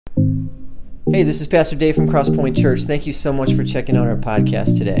Hey, this is Pastor Dave from Crosspoint Church. Thank you so much for checking out our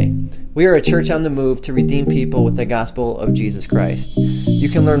podcast today. We are a church on the move to redeem people with the gospel of Jesus Christ. You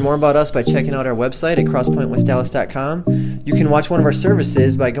can learn more about us by checking out our website at crosspointwestdallas.com. You can watch one of our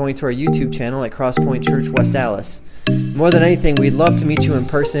services by going to our YouTube channel at Crosspoint Church West Dallas. More than anything, we'd love to meet you in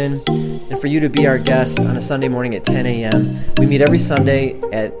person and for you to be our guest on a Sunday morning at 10 a.m. We meet every Sunday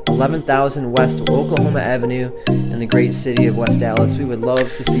at 11,000 West Oklahoma Avenue in the great city of West Dallas. We would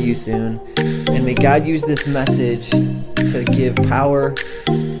love to see you soon. And may God use this message to give power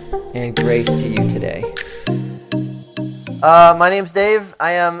and grace to you today. My name's Dave.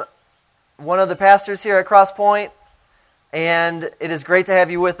 I am one of the pastors here at Crosspoint, and it is great to have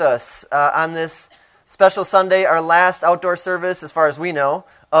you with us on this special Sunday, our last outdoor service, as far as we know,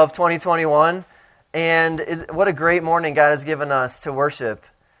 of 2021. And what a great morning God has given us to worship.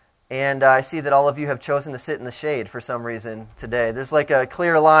 And I see that all of you have chosen to sit in the shade for some reason today. There's like a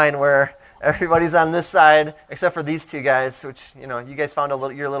clear line where everybody's on this side, except for these two guys, which, you guys found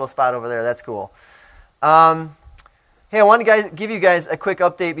your little spot over there. That's cool. Hey, I want to give you guys a quick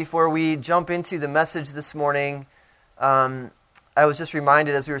update before we jump into the message this morning. I was just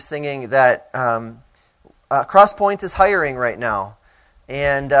reminded as we were singing that Crosspoint is hiring right now.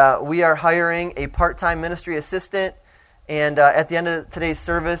 And we are hiring a part-time ministry assistant. And at the end of today's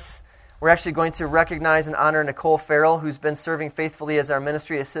service, we're actually going to recognize and honor Nicole Farrell, who's been serving faithfully as our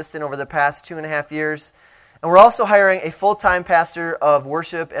ministry assistant over the past 2.5 years. And we're also hiring a full-time pastor of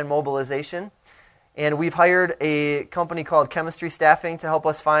worship and mobilization. And we've hired a company called Chemistry Staffing to help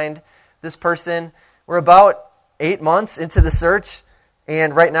us find this person. We're about 8 months into the search,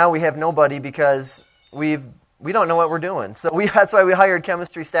 and right now we have nobody because we don't know what we're doing. So that's why we hired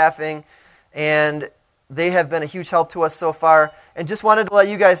Chemistry Staffing, and they have been a huge help to us so far. And just wanted to let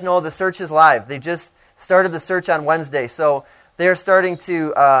you guys know the search is live. They just started the search on Wednesday. So they're starting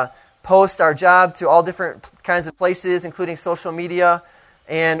to post our job to all different kinds of places, including social media.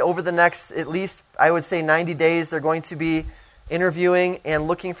 And over the next, at least, I would say 90 days, they're going to be interviewing and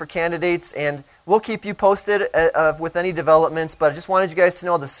looking for candidates. And we'll keep you posted with any developments. But I just wanted you guys to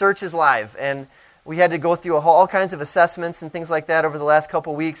know the search is live. And we had to go through all kinds of assessments and things like that over the last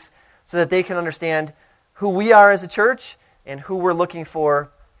couple weeks so that they can understand who we are as a church and who we're looking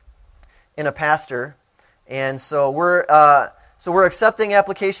for in a pastor. And so we're accepting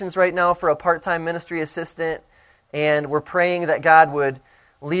applications right now for a part-time ministry assistant, and we're praying that God would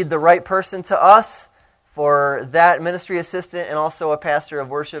lead the right person to us for that ministry assistant and also a pastor of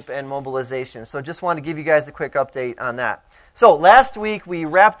worship and mobilization. So just wanted to give you guys a quick update on that. So last week we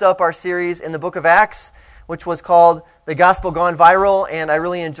wrapped up our series in the book of Acts, which was called The Gospel Gone Viral, and I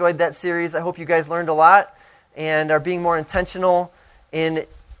really enjoyed that series. I hope you guys learned a lot and are being more intentional with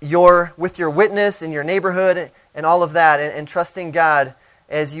your witness in your neighborhood and all of that, and trusting God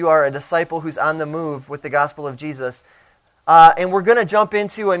as you are a disciple who's on the move with the gospel of Jesus. And we're going to jump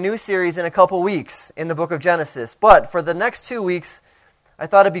into a new series in a couple weeks in the book of Genesis. But for the next 2 weeks, I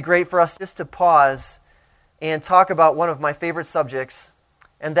thought it'd be great for us just to pause and talk about one of my favorite subjects,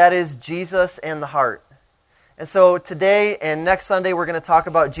 and that is Jesus and the heart. And so today and next Sunday, we're going to talk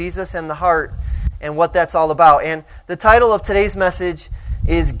about Jesus and the heart and what that's all about. And the title of today's message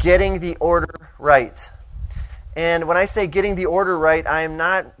is Getting the Order Right. And when I say getting the order right, I am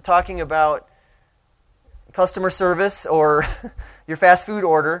not talking about customer service or your fast food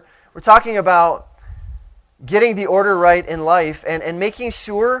order. We're talking about getting the order right in life and making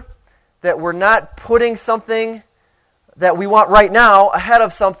sure that we're not putting something that we want right now ahead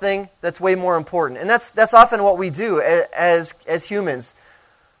of something that's way more important. And that's often what we do as humans.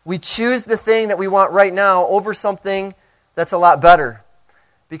 We choose the thing that we want right now over something that's a lot better,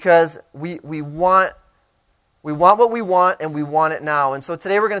 because we want what we want, and we want it now. And so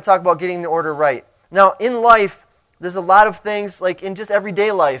today we're going to talk about getting the order right. Now, in life, there's a lot of things, like in just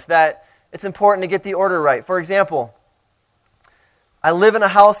everyday life, that it's important to get the order right. For example, I live in a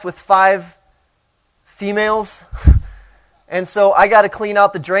house with 5 females, and so I got to clean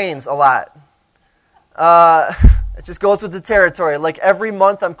out the drains a lot. It just goes with the territory. Like every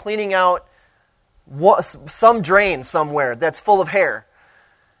month I'm cleaning out some drain somewhere that's full of hair.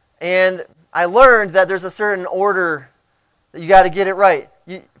 And I learned that there's a certain order that you got to get it right.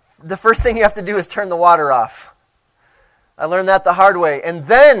 The first thing you have to do is turn the water off. I learned that the hard way. And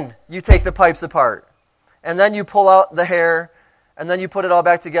then you take the pipes apart. And then you pull out the hair. And then you put it all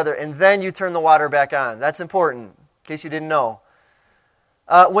back together. And then you turn the water back on. That's important, in case you didn't know.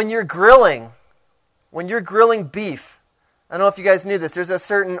 When you're grilling beef, I don't know if you guys knew this, there's a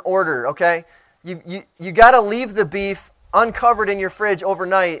certain order, okay? You got to leave the beef uncovered in your fridge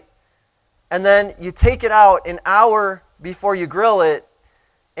overnight, and then you take it out an hour before you grill it,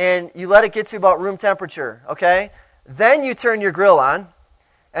 and you let it get to about room temperature, okay? Then you turn your grill on,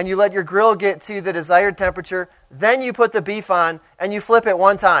 and you let your grill get to the desired temperature. Then you put the beef on, and you flip it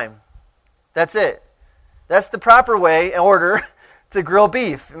one time. That's it. That's the proper way, in order, to grill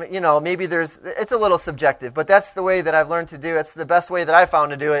beef. You know, maybe it's a little subjective, but that's the way that I've learned to do it. It's the best way that I've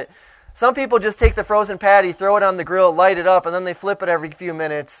found to do it. Some people just take the frozen patty, throw it on the grill, light it up, and then they flip it every few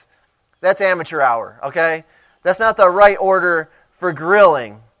minutes. That's amateur hour, okay? That's not the right order for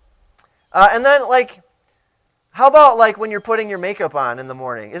grilling. And then, how about, when you're putting your makeup on in the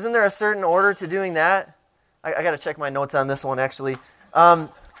morning? Isn't there a certain order to doing that? I got to check my notes on this one, actually.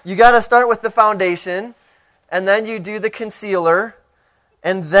 You got to start with the foundation, and then you do the concealer,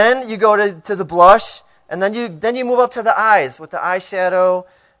 and then you go to the blush, and then you move up to the eyes with the eyeshadow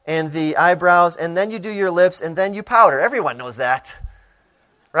and the eyebrows, and then you do your lips, and then you powder. Everyone knows that,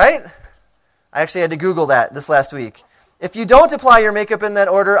 right? I actually had to Google that this last week. If you don't apply your makeup in that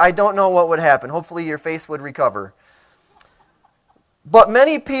order, I don't know what would happen. Hopefully your face would recover. But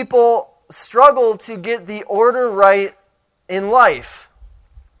many people struggle to get the order right in life.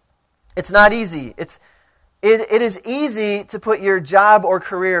 It's not easy. It is easy to put your job or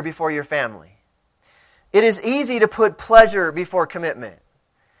career before your family. It is easy to put pleasure before commitment.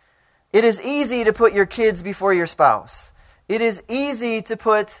 It is easy to put your kids before your spouse. It is easy to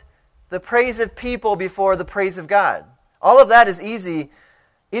put the praise of people before the praise of God. All of that is easy.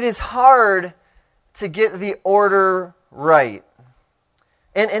 It is hard to get the order right.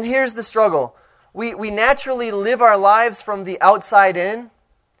 And here's the struggle. We naturally live our lives from the outside in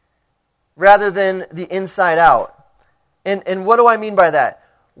rather than the inside out. And what do I mean by that?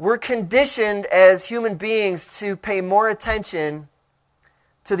 We're conditioned as human beings to pay more attention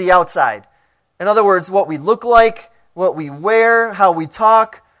to the outside. In other words, what we look like, what we wear, how we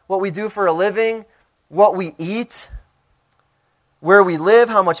talk, what we do for a living, what we eat, where we live,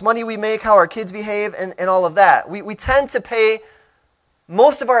 how much money we make, how our kids behave, and all of that. We tend to pay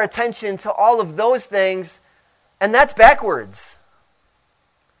most of our attention to all of those things, and that's backwards.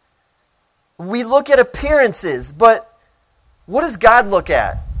 We look at appearances, but what does God look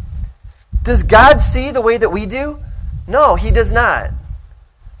at? Does God see the way that we do? No, He does not.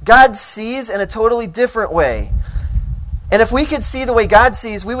 God sees in a totally different way. And if we could see the way God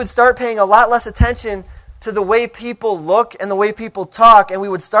sees, we would start paying a lot less attention to the way people look and the way people talk, and we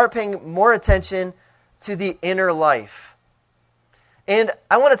would start paying more attention to the inner life. And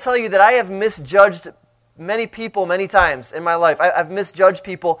I want to tell you that I have misjudged many people many times in my life. I've misjudged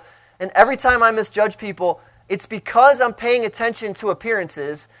people, and every time I misjudge people, it's because I'm paying attention to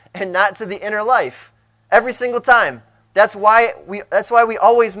appearances and not to the inner life. Every single time. That's why we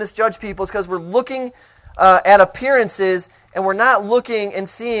always misjudge people, is because we're looking at appearances and we're not looking and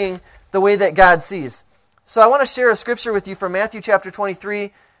seeing the way that God sees. So I want to share a scripture with you from Matthew chapter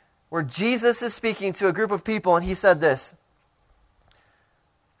 23 where Jesus is speaking to a group of people, and He said this: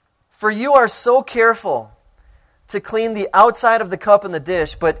 "For you are so careful to clean the outside of the cup and the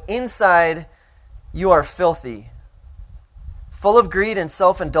dish, but inside you are filthy, full of greed and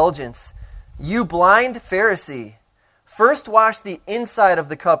self-indulgence. You blind Pharisee, first wash the inside of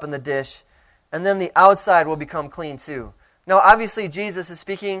the cup and the dish, and then the outside will become clean too." Now, obviously, Jesus is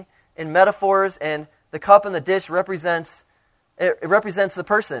speaking in metaphors, and the cup and the dish represents the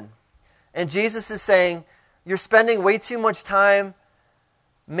person. And Jesus is saying, you're spending way too much time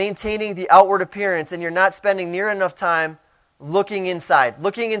maintaining the outward appearance, and you're not spending near enough time looking inside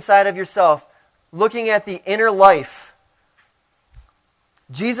of yourself, looking at the inner life.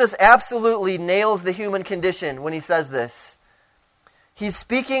 Jesus absolutely nails the human condition when He says this. He's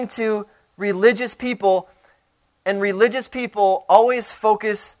speaking to religious people, and religious people always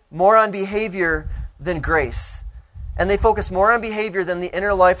focus more on behavior than grace. And they focus more on behavior than the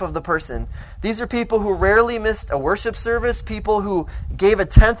inner life of the person. These are people who rarely missed a worship service, people who gave a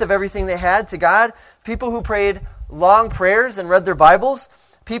tenth of everything they had to God, people who prayed long prayers and read their Bibles,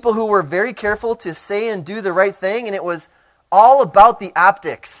 people who were very careful to say and do the right thing, and it was all about the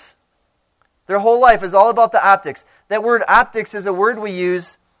optics. Their whole life is all about the optics. That word optics is a word we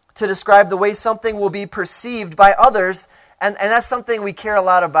use to describe the way something will be perceived by others, and that's something we care a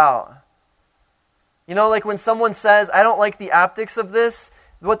lot about. You know, like when someone says, I don't like the optics of this,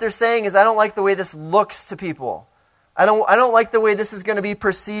 what they're saying is, I don't like the way this looks to people. I don't like the way this is going to be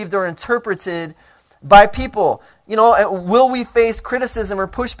perceived or interpreted by people. You know, will we face criticism or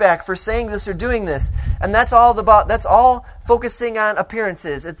pushback for saying this or doing this? And that's all focusing on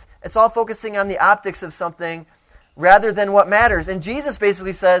appearances. It's all focusing on the optics of something rather than what matters. And Jesus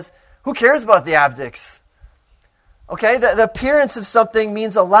basically says, who cares about the optics? Okay, the appearance of something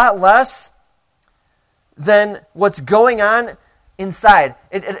means a lot less than what's going on inside.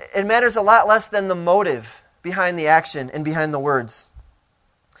 It matters a lot less than the motive behind the action and behind the words.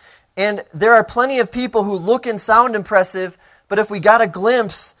 And there are plenty of people who look and sound impressive, but if we got a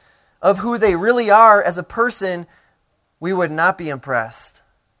glimpse of who they really are as a person, we would not be impressed.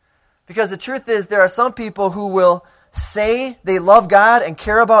 Because the truth is, there are some people who will say they love God and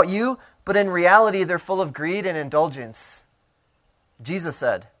care about you, but in reality, they're full of greed and indulgence. Jesus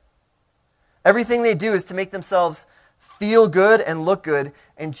said, everything they do is to make themselves feel good and look good.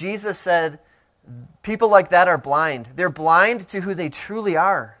 And Jesus said, people like that are blind. They're blind to who they truly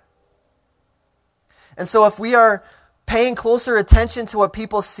are. And so if we are paying closer attention to what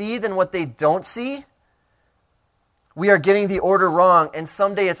people see than what they don't see, we are getting the order wrong, and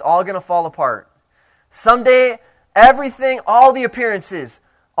someday it's all going to fall apart. Someday, everything, all the appearances,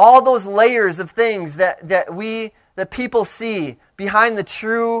 all those layers of things that people see behind that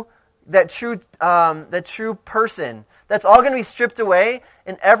true person, that's all going to be stripped away,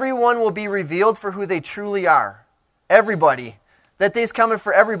 and everyone will be revealed for who they truly are. Everybody. That day's coming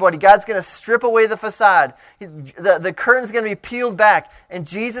for everybody. God's going to strip away the facade. The curtain's going to be peeled back, and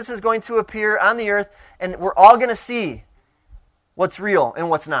Jesus is going to appear on the earth, and we're all going to see what's real and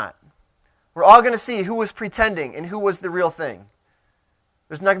what's not. We're all going to see who was pretending and who was the real thing.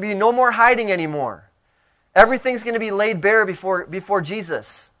 There's not going to be no more hiding anymore. Everything's going to be laid bare before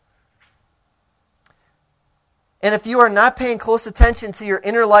Jesus. And if you are not paying close attention to your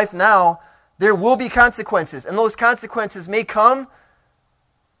inner life now, there will be consequences. And those consequences may come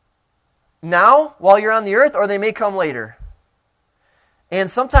now while you're on the earth, or they may come later. And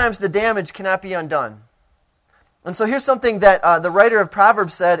sometimes the damage cannot be undone. And so here's something that the writer of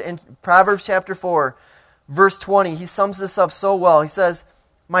Proverbs said in Proverbs chapter 4, verse 20. He sums this up so well. He says,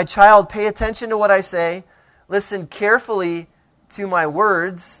 "My child, pay attention to what I say. Listen carefully to my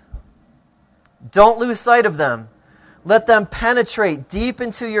words. Don't lose sight of them. Let them penetrate deep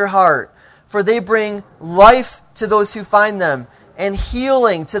into your heart, for they bring life to those who find them and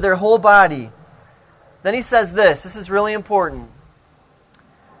healing to their whole body." Then he says this. This is really important.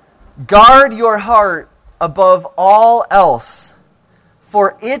 "Guard your heart above all else,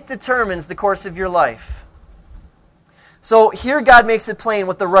 for it determines the course of your life." So here God makes it plain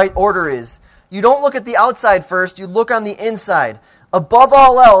what the right order is. You don't look at the outside first, you look on the inside. Above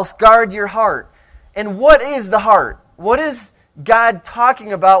all else, guard your heart. And what is the heart? What is God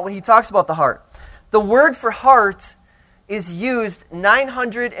talking about when he talks about the heart? The word for heart is used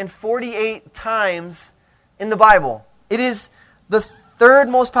 948 times in the Bible. It is the third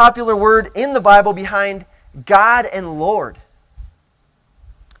most popular word in the Bible behind God and Lord.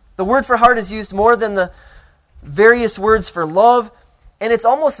 The word for heart is used more than the various words for love, and it's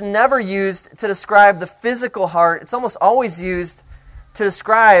almost never used to describe the physical heart. It's almost always used to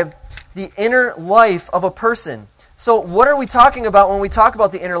describe the inner life of a person. So what are we talking about when we talk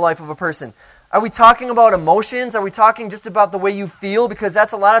about the inner life of a person? Are we talking about emotions? Are we talking just about the way you feel? Because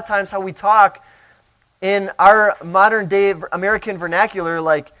that's a lot of times how we talk in our modern day American vernacular,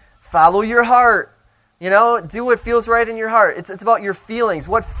 like, follow your heart. You know, do what feels right in your heart. It's about your feelings.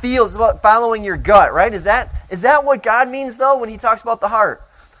 What feels, it's about following your gut, right? Is that what God means, though, when he talks about the heart?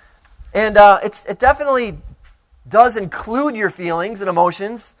 And it definitely does include your feelings and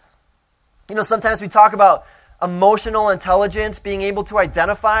emotions. You know, sometimes we talk about emotional intelligence, being able to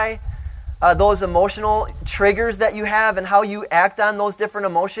identify those emotional triggers that you have and how you act on those different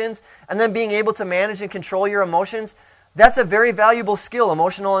emotions, and then being able to manage and control your emotions. That's a very valuable skill,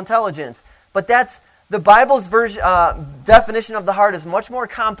 emotional intelligence. But that's the Bible's definition of the heart is much more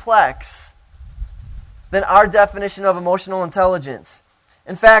complex than our definition of emotional intelligence.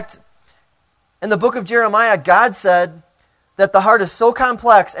 In fact, in the book of Jeremiah, God said that the heart is so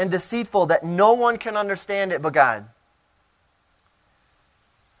complex and deceitful that no one can understand it but God.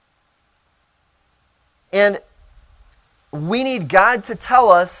 And we need God to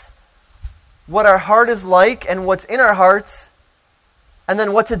tell us what our heart is like and what's in our hearts, and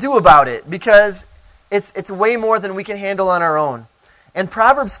then what to do about it, because it's way more than we can handle on our own. And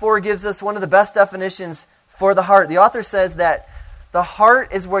Proverbs 4 gives us one of the best definitions for the heart. The author says that the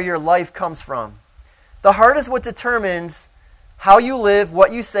heart is where your life comes from. The heart is what determines how you live,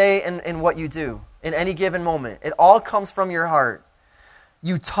 what you say, and what you do in any given moment. It all comes from your heart.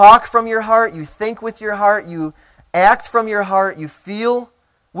 You talk from your heart, you think with your heart, you act from your heart, you feel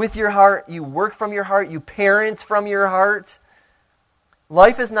with your heart, you work from your heart, you parent from your heart.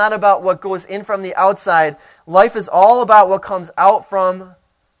 Life is not about what goes in from the outside. Life is all about what comes out from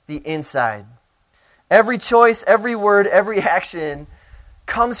the inside. Every choice, every word, every action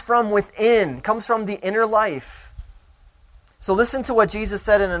comes from within, comes from the inner life. So listen to what Jesus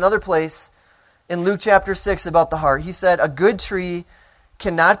said in another place in Luke chapter 6 about the heart. He said, a good tree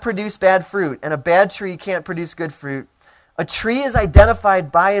cannot produce bad fruit, and a bad tree can't produce good fruit. A tree is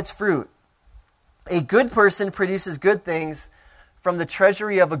identified by its fruit. A good person produces good things from the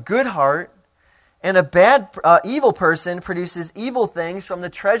treasury of a good heart, and a evil person produces evil things from the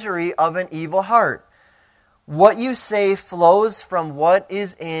treasury of an evil heart. What you say flows from what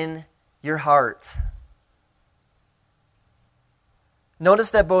is in your heart.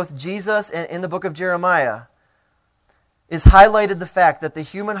 Notice that both Jesus and in the book of Jeremiah is highlighted the fact that the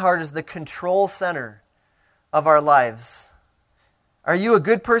human heart is the control center of our lives. Are you a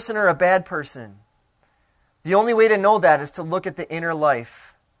good person or a bad person? The only way to know that is to look at the inner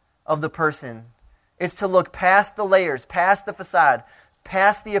life of the person. It's to look past the layers, past the facade,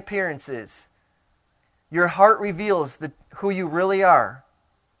 past the appearances. Your heart reveals who you really are.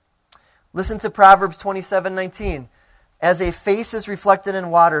 Listen to Proverbs 27:19. As a face is reflected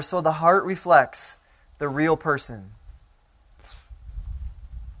in water, so the heart reflects the real person.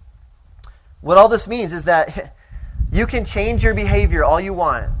 What all this means is that you can change your behavior all you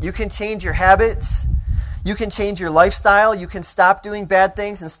want. You can change your habits. You can change your lifestyle. You can stop doing bad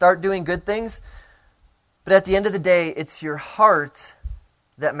things and start doing good things. But at the end of the day, it's your heart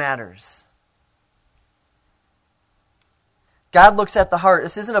that matters. God looks at the heart.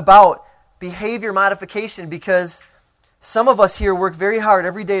 This isn't about behavior modification, because some of us here work very hard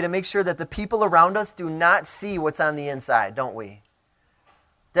every day to make sure that the people around us do not see what's on the inside, don't we?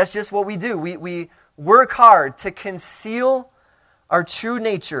 That's just what we do. We work hard to conceal our true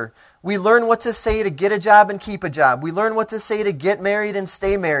nature. We learn what to say to get a job and keep a job. We learn what to say to get married and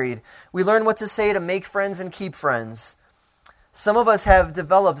stay married. We learn what to say to make friends and keep friends. Some of us have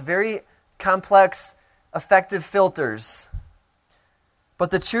developed very complex, effective filters. But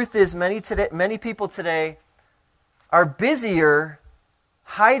the truth is, many people today are busier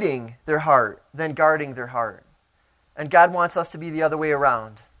hiding their heart than guarding their heart. And God wants us to be the other way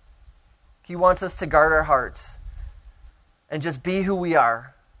around. He wants us to guard our hearts and just be who we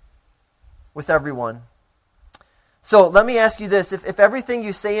are with everyone. So let me ask you this. If everything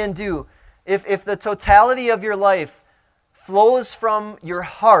you say and do, if the totality of your life flows from your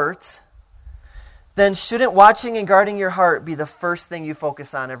heart, then shouldn't watching and guarding your heart be the first thing you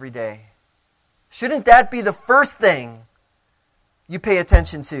focus on every day? Shouldn't that be the first thing you pay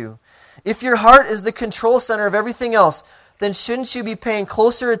attention to? If your heart is the control center of everything else, then shouldn't you be paying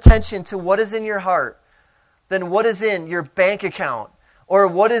closer attention to what is in your heart than what is in your bank account, or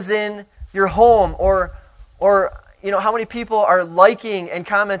what is in your home, or how many people are liking and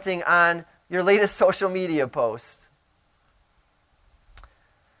commenting on your latest social media post?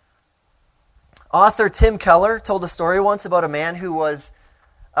 Author Tim Keller told a story once about a man who was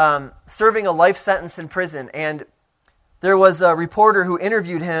serving a life sentence in prison, and there was a reporter who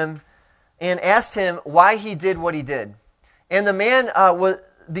interviewed him and asked him why he did what he did. And the man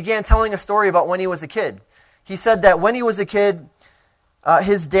began telling a story about when he was a kid. He said that when he was a kid,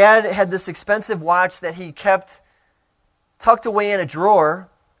 his dad had this expensive watch that he kept tucked away in a drawer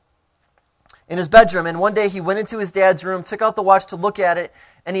in his bedroom. And one day he went into his dad's room, took out the watch to look at it,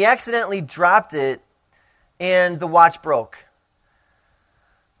 and he accidentally dropped it, and the watch broke.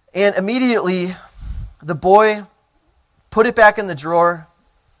 And immediately, the boy put it back in the drawer,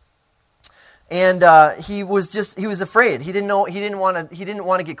 and he was afraid. He didn't want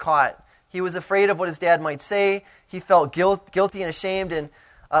to get caught. He was afraid of what his dad might say. He felt guilty and ashamed. And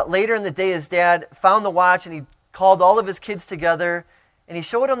later in the day, his dad found the watch, and he called all of his kids together, and he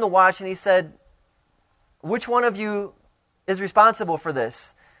showed them the watch, and he said, "Which one of you is responsible for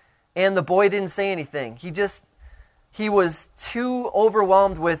this?" And the boy didn't say anything. He was too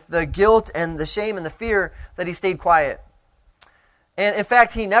overwhelmed with the guilt and the shame and the fear that he stayed quiet. And in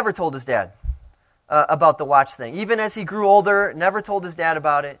fact, he never told his dad about the watch thing. Even as he grew older, never told his dad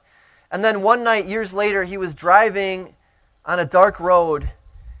about it. And then one night, years later, he was driving on a dark road,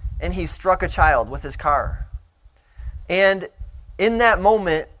 and he struck a child with his car. And in that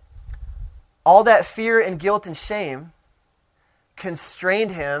moment, all that fear and guilt and shame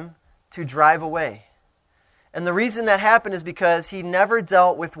constrained him to drive away. And the reason that happened is because he never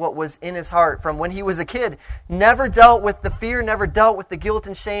dealt with what was in his heart from when he was a kid. Never dealt with the fear, never dealt with the guilt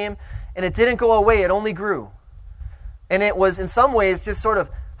and shame, and it didn't go away, it only grew. And it was in some ways just sort of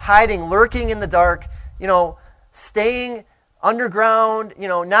hiding, lurking in the dark, staying underground,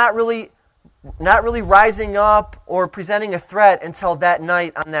 not really rising up or presenting a threat until that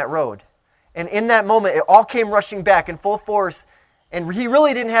night on that road. And in that moment, it all came rushing back in full force, and he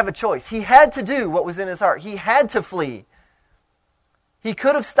really didn't have a choice. He had to do what was in his heart. He had to flee. He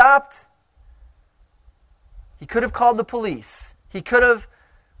could have stopped. He could have called the police. He could have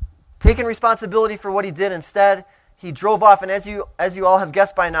taken responsibility for what he did. Instead, he drove off, and as you all have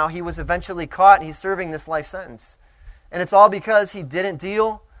guessed by now, he was eventually caught, and he's serving this life sentence. And it's all because he didn't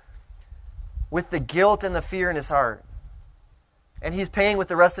deal with the guilt and the fear in his heart. And he's paying with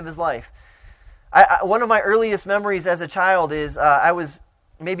the rest of his life. One of my earliest memories as a child is I was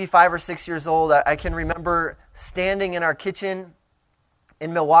maybe 5 or 6 years old. I can remember standing in our kitchen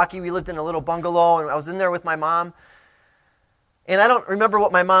in Milwaukee. We lived in a little bungalow, and I was in there with my mom. And I don't remember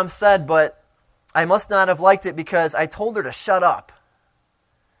what my mom said, but I must not have liked it because I told her to shut up.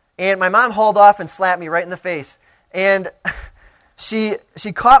 And my mom hauled off and slapped me right in the face. And she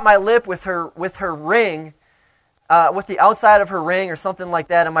caught my lip with her ring, with the outside of her ring or something like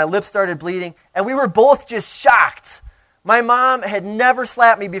that, and my lip started bleeding. And we were both just shocked. My mom had never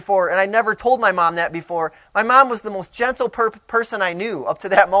slapped me before, and I never told my mom that before. My mom was the most gentle person I knew up to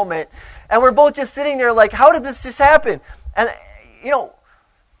that moment. And we're both just sitting there like, how did this just happen? And,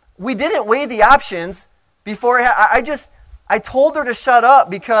 we didn't weigh the options before. I told her to shut up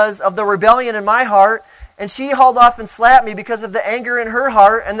because of the rebellion in my heart, and she hauled off and slapped me because of the anger in her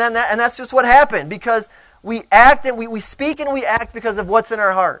heart, and that's just what happened, because we act and we speak and we act because of what's in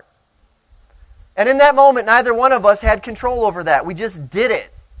our heart. And in that moment, neither one of us had control over that. We just did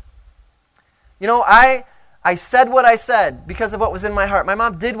it. I said what I said because of what was in my heart. My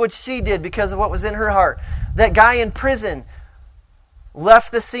mom did what she did because of what was in her heart. That guy in prison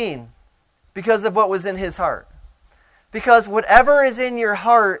left the scene because of what was in his heart. Because whatever is in your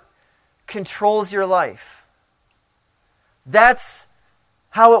heart controls your life. That's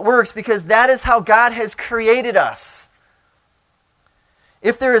how it works, because that is how God has created us.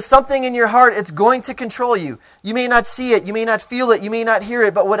 If there is something in your heart, it's going to control you. You may not see it, you may not feel it, you may not hear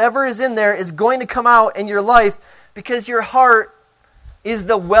it, but whatever is in there is going to come out in your life, because your heart is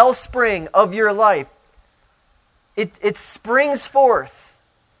the wellspring of your life. It springs forth.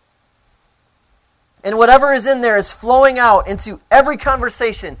 And whatever is in there is flowing out into every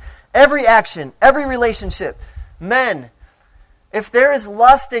conversation, every action, every relationship. Men, if there is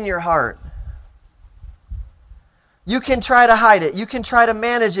lust in your heart, you can try to hide it. You can try to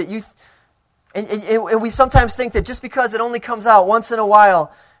manage it. And we sometimes think that just because it only comes out once in a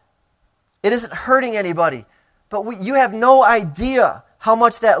while, it isn't hurting anybody. But you have no idea how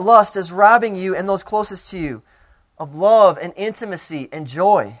much that lust is robbing you and those closest to you of love and intimacy and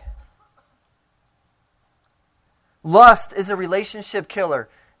joy. Lust is a relationship killer.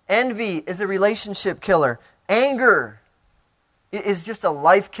 Envy is a relationship killer. Anger is just a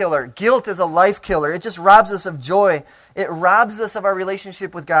life killer. Guilt is a life killer. It just robs us of joy. It robs us of our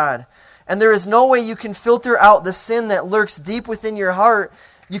relationship with God. And there is no way you can filter out the sin that lurks deep within your heart.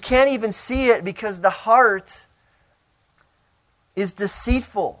 You can't even see it because the heart is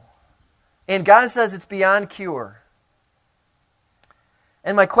deceitful. And God says it's beyond cure.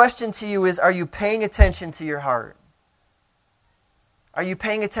 And my question to you is, are you paying attention to your heart? Are you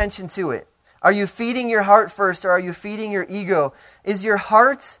paying attention to it? Are you feeding your heart first, or are you feeding your ego? Is your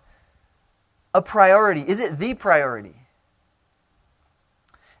heart a priority? Is it the priority?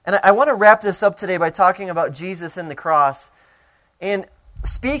 And I want to wrap this up today by talking about Jesus and the cross. And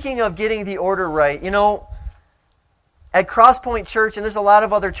speaking of getting the order right, at Crosspoint Church, and there's a lot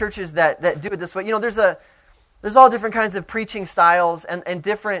of other churches that do it this way, there's all different kinds of preaching styles and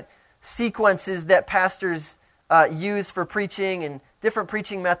different sequences that pastors use for preaching, and different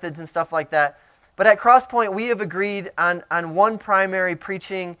preaching methods and stuff like that. But at Crosspoint, we have agreed on one primary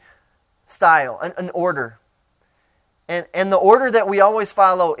preaching style, an order. And the order that we always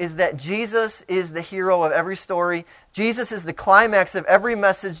follow is that Jesus is the hero of every story. Jesus is the climax of every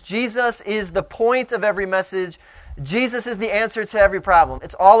message. Jesus is the point of every message. Jesus is the answer to every problem.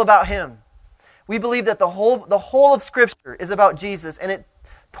 It's all about Him. We believe that the whole of Scripture is about Jesus, and it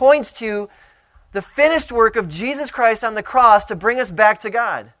points to the finished work of Jesus Christ on the cross to bring us back to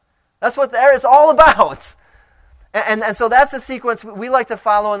God. That's what that is all about. And so that's the sequence we like to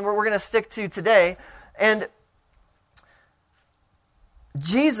follow, and we're going to stick to today. And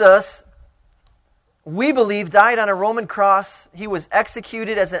Jesus, we believe, died on a Roman cross. He was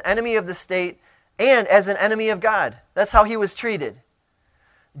executed as an enemy of the state and as an enemy of God. That's how He was treated.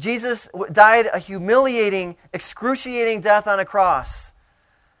 Jesus died a humiliating, excruciating death on a cross.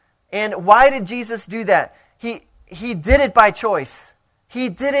 And why did Jesus do that? He did it by choice. He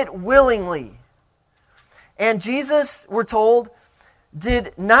did it willingly. And Jesus, we're told,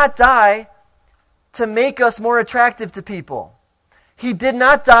 did not die to make us more attractive to people. He did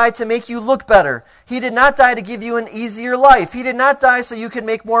not die to make you look better. He did not die to give you an easier life. He did not die so you could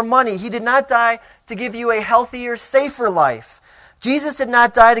make more money. He did not die to give you a healthier, safer life. Jesus did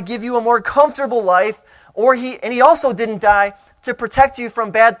not die to give you a more comfortable life, and He also didn't die to protect you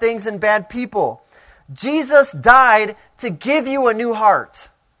from bad things and bad people. Jesus died to give you a new heart.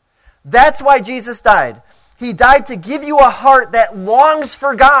 That's why Jesus died. He died to give you a heart that longs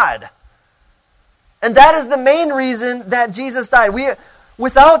for God. And that is the main reason that Jesus died.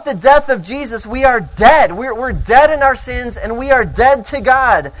 Without the death of Jesus, we are dead. We're dead in our sins, and we are dead to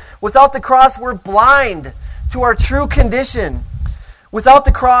God. Without the cross, we're blind to our true condition. Without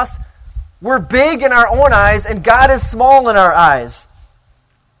the cross, we're big in our own eyes, and God is small in our eyes.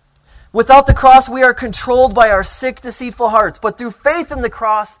 Without the cross, we are controlled by our sick, deceitful hearts. But through faith in the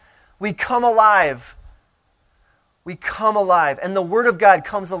cross, we come alive. We come alive, and the Word of God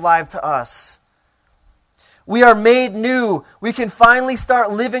comes alive to us. We are made new. We can finally start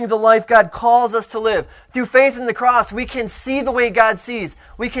living the life God calls us to live. Through faith in the cross, we can see the way God sees.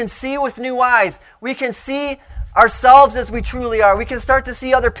 We can see with new eyes. We can see ourselves as we truly are. We can start to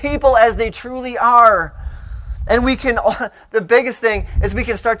see other people as they truly are. And we can, the biggest thing is we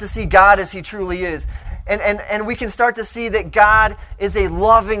can start to see God as He truly is. And we can start to see that God is a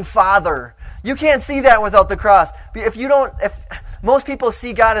loving Father. You can't see that without the cross. If most people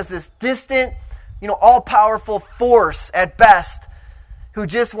see God as this distant, all-powerful force at best, who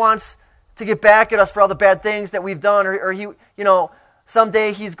just wants to get back at us for all the bad things that we've done, or he,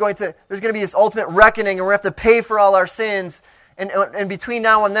 someday there's going to be this ultimate reckoning, and we're going to have to pay for all our sins. And between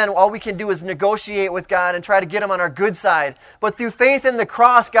now and then, all we can do is negotiate with God and try to get Him on our good side. But through faith in the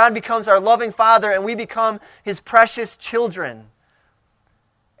cross, God becomes our loving Father, and we become His precious children.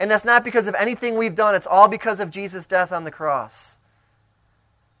 And that's not because of anything we've done. It's all because of Jesus' death on the cross.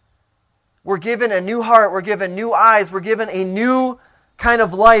 We're given a new heart. We're given new eyes. We're given a new kind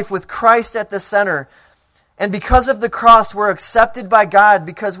of life with Christ at the center. And because of the cross, we're accepted by God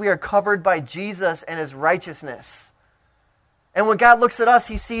because we are covered by Jesus and His righteousness. And when God looks at us,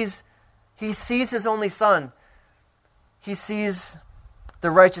 He sees His only Son. He sees the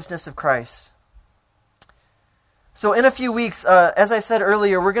righteousness of Christ. So in a few weeks, as I said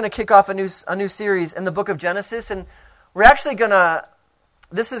earlier, we're going to kick off a new series in the book of Genesis. And we're actually going to,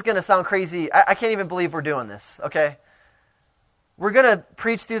 this is going to sound crazy. I can't even believe we're doing this, okay? We're going to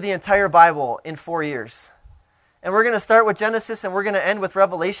preach through the entire Bible in 4 years. And we're going to start with Genesis, and we're going to end with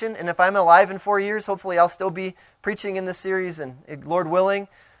Revelation. And if I'm alive in 4 years, hopefully I'll still be preaching in this series, and Lord willing.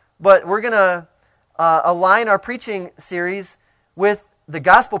 But we're going to align our preaching series with the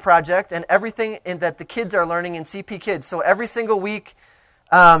Gospel Project and everything that the kids are learning in CP Kids. So every single week,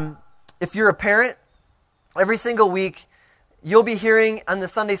 if you're a parent, every single week, you'll be hearing on the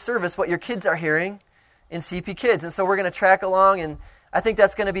Sunday service what your kids are hearing in CP Kids. And so we're going to track along, and I think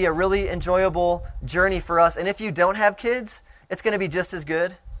that's going to be a really enjoyable journey for us. And if you don't have kids, it's going to be just as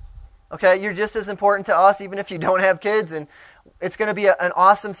good. Okay, you're just as important to us even if you don't have kids. And it's going to be an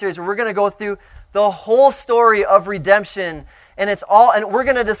awesome series where we're going to go through the whole story of redemption. And we're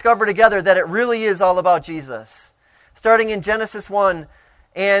going to discover together that it really is all about Jesus. Starting in Genesis 1,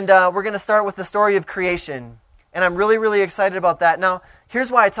 and we're going to start with the story of creation. And I'm really, really excited about that. Now,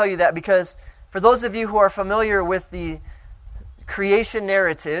 here's why I tell you that, because for those of you who are familiar with the creation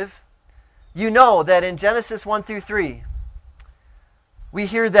narrative, you know that in Genesis 1 through 3, we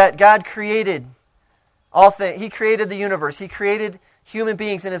hear that God created all things. He created the universe. He created human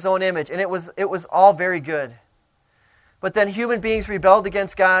beings in His own image, and it was all very good. But then human beings rebelled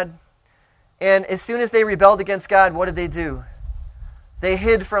against God, and as soon as they rebelled against God, what did they do? They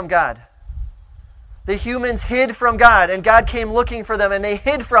hid from God. The humans hid from God, and God came looking for them, and they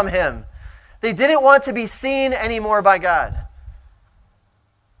hid from Him. They didn't want to be seen anymore by God.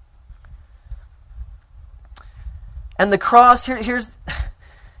 And the cross, here's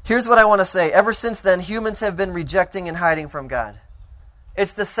what I want to say. Ever since then, humans have been rejecting and hiding from God.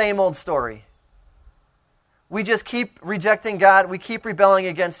 It's the same old story. We just keep rejecting God, we keep rebelling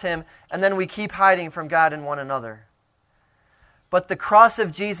against Him, and then we keep hiding from God and one another. But the cross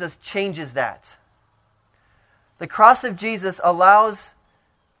of Jesus changes that. The cross of Jesus allows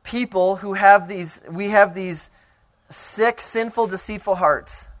people who have these sick, sinful, deceitful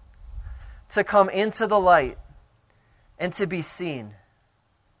hearts to come into the light and to be seen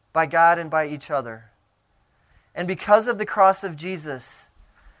by God and by each other. And because of the cross of Jesus,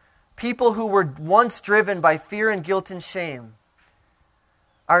 people who were once driven by fear and guilt and shame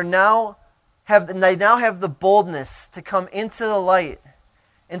now have the boldness to come into the light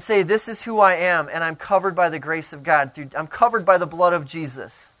and say, this is who I am, and I'm covered by the grace of God. I'm covered by the blood of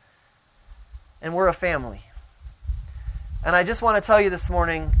Jesus. And we're a family. And I just want to tell you this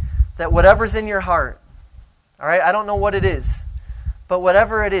morning that whatever's in your heart, all right, I don't know what it is, but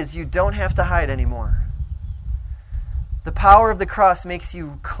whatever it is, you don't have to hide anymore. The power of the cross makes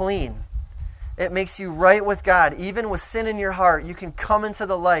you clean. It makes you right with God. Even with sin in your heart, you can come into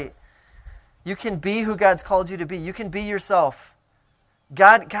the light. You can be who God's called you to be. You can be yourself.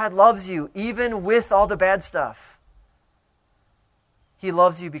 God loves you, even with all the bad stuff. He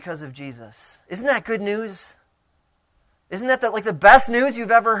loves you because of Jesus. Isn't that good news? Isn't that like the best news you've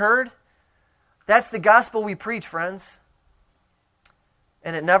ever heard? That's the gospel we preach, friends.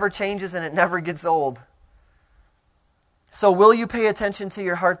 And it never changes and it never gets old. So will you pay attention to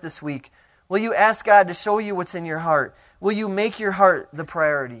your heart this week? Will you ask God to show you what's in your heart? Will you make your heart the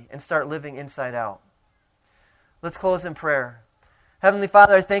priority and start living inside out? Let's close in prayer. Heavenly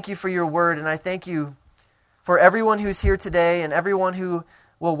Father, I thank you for your word, and I thank you for everyone who's here today and everyone who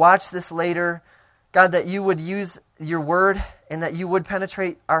will watch this later. God, that you would use your word and that you would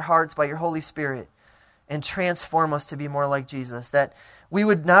penetrate our hearts by your Holy Spirit and transform us to be more like Jesus. That we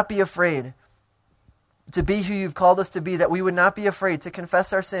would not be afraid to be who you've called us to be, that we would not be afraid to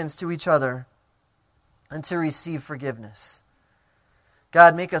confess our sins to each other and to receive forgiveness.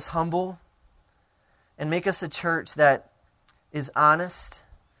 God, make us humble and make us a church that is honest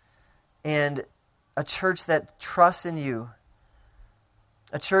and a church that trusts in you,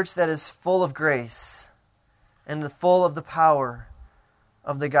 a church that is full of grace and full of the power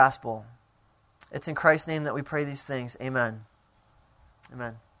of the gospel. It's in Christ's name that we pray these things. Amen.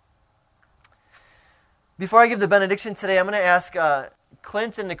 Amen. Before I give the benediction today, I'm going to ask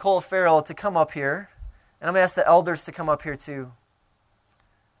Clint and Nicole Farrell to come up here. And I'm going to ask the elders to come up here too.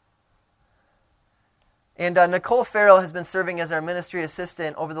 And Nicole Farrell has been serving as our ministry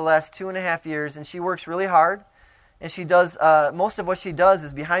assistant over the last 2.5 years, and she works really hard. And she does, most of what she does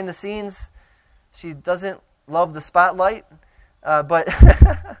is behind the scenes. She doesn't love the spotlight, but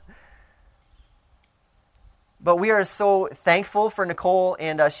but we are so thankful for Nicole,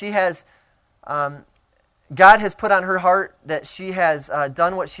 and she has, God has put on her heart that she has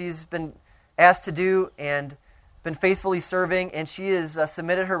done what she's been asked to do and been faithfully serving, and she has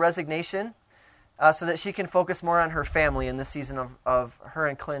submitted her resignation so that she can focus more on her family in this season of her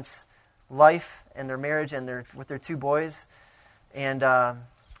and Clint's life and their marriage and with their 2 boys. And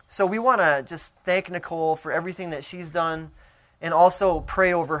so we want to just thank Nicole for everything that she's done and also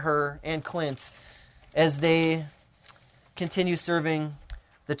pray over her and Clint as they continue serving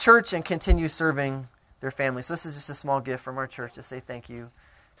the church and continue serving their family. So this is just a small gift from our church to say thank you.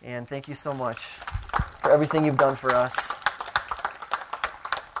 And thank you so much for everything you've done for us.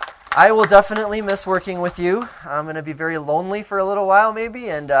 I will definitely miss working with you. I'm going to be very lonely for a little while maybe,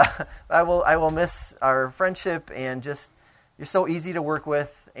 and I will miss our friendship, and just, you're so easy to work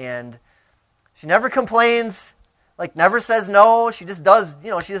with, and she never complains, like never says no. She just does,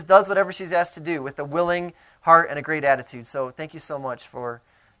 she just does whatever she's asked to do with a willing heart and a great attitude. So thank you so much for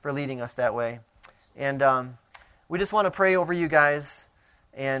leading us that way. And we just want to pray over you guys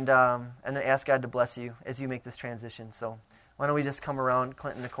and then ask God to bless you as you make this transition. So why don't we just come around,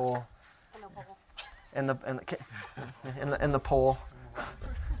 Clint and Nicole, and the pole.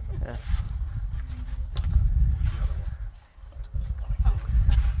 Yes.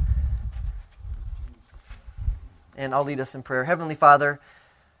 And I'll lead us in prayer. Heavenly Father,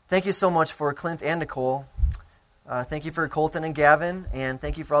 thank you so much for Clint and Nicole. Thank you for Colton and Gavin, and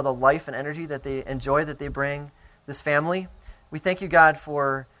thank you for all the life and energy that they enjoy, that they bring this family. We thank you, God,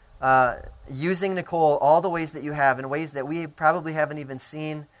 for using Nicole all the ways that you have, in ways that we probably haven't even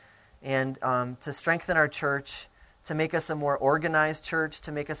seen, and to strengthen our church, to make us a more organized church,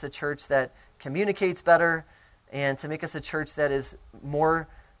 to make us a church that communicates better, and to make us a church that is more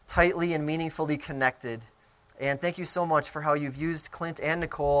tightly and meaningfully connected. And thank you so much for how you've used Clint and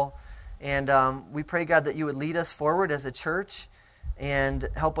Nicole. And we pray, God, that you would lead us forward as a church and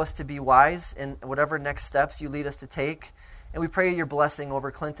help us to be wise in whatever next steps you lead us to take. And we pray your blessing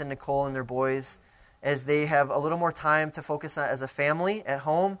over Clint and Nicole and their boys as they have a little more time to focus on as a family at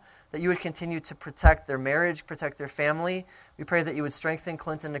home, that you would continue to protect their marriage, protect their family. We pray that you would strengthen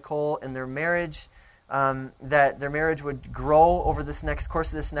Clint and Nicole in their marriage, that their marriage would grow over this next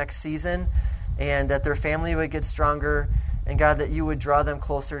course of this next season, and that their family would get stronger, and God, that you would draw them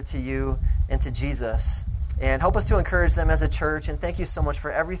closer to you and to Jesus. And help us to encourage them as a church, and thank you so much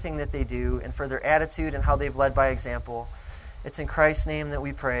for everything that they do and for their attitude and how they've led by example. It's in Christ's name that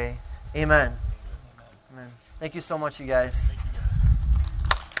we pray. Amen. Amen. Thank you so much, you guys.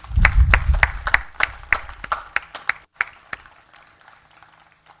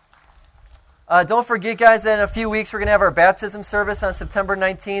 Don't forget, guys, that in a few weeks we're going to have our baptism service on September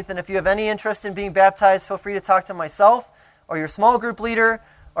 19th. And if you have any interest in being baptized, feel free to talk to myself or your small group leader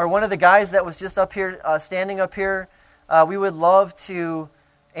or one of the guys that was just up here, standing up here. We would love to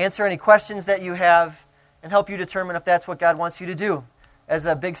answer any questions that you have and help you determine if that's what God wants you to do as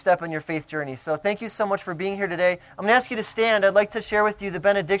a big step in your faith journey. So thank you so much for being here today. I'm going to ask you to stand. I'd like to share with you the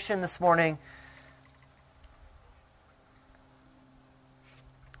benediction this morning.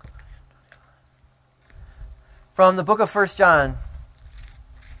 From the book of 1 John.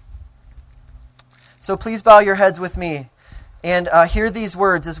 So please bow your heads with me and hear these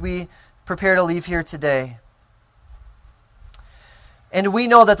words as we prepare to leave here today. And we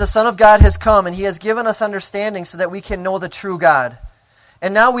know that the Son of God has come, and he has given us understanding so that we can know the true God.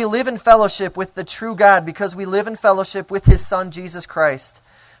 And now we live in fellowship with the true God because we live in fellowship with his Son, Jesus Christ.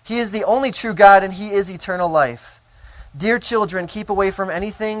 He is the only true God, and he is eternal life. Dear children, keep away from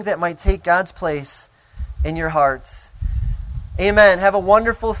anything that might take God's place in your hearts. Amen. Have a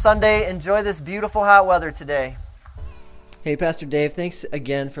wonderful Sunday. Enjoy this beautiful hot weather today. Hey, Pastor Dave, thanks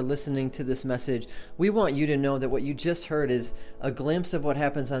again for listening to this message. We want you to know that what you just heard is a glimpse of what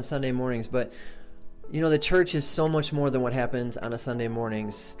happens on Sunday mornings, but you know, the church is so much more than what happens on a Sunday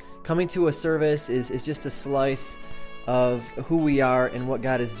mornings. Coming to a service is just a slice of who we are and what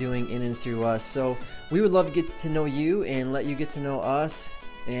God is doing in and through us. So we would love to get to know you and let you get to know us.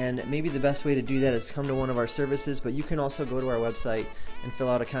 And maybe the best way to do that is come to one of our services, but you can also go to our website and fill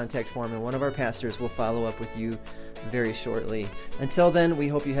out a contact form, and one of our pastors will follow up with you very shortly. Until then, we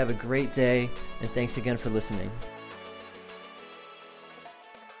hope you have a great day, and thanks again for listening.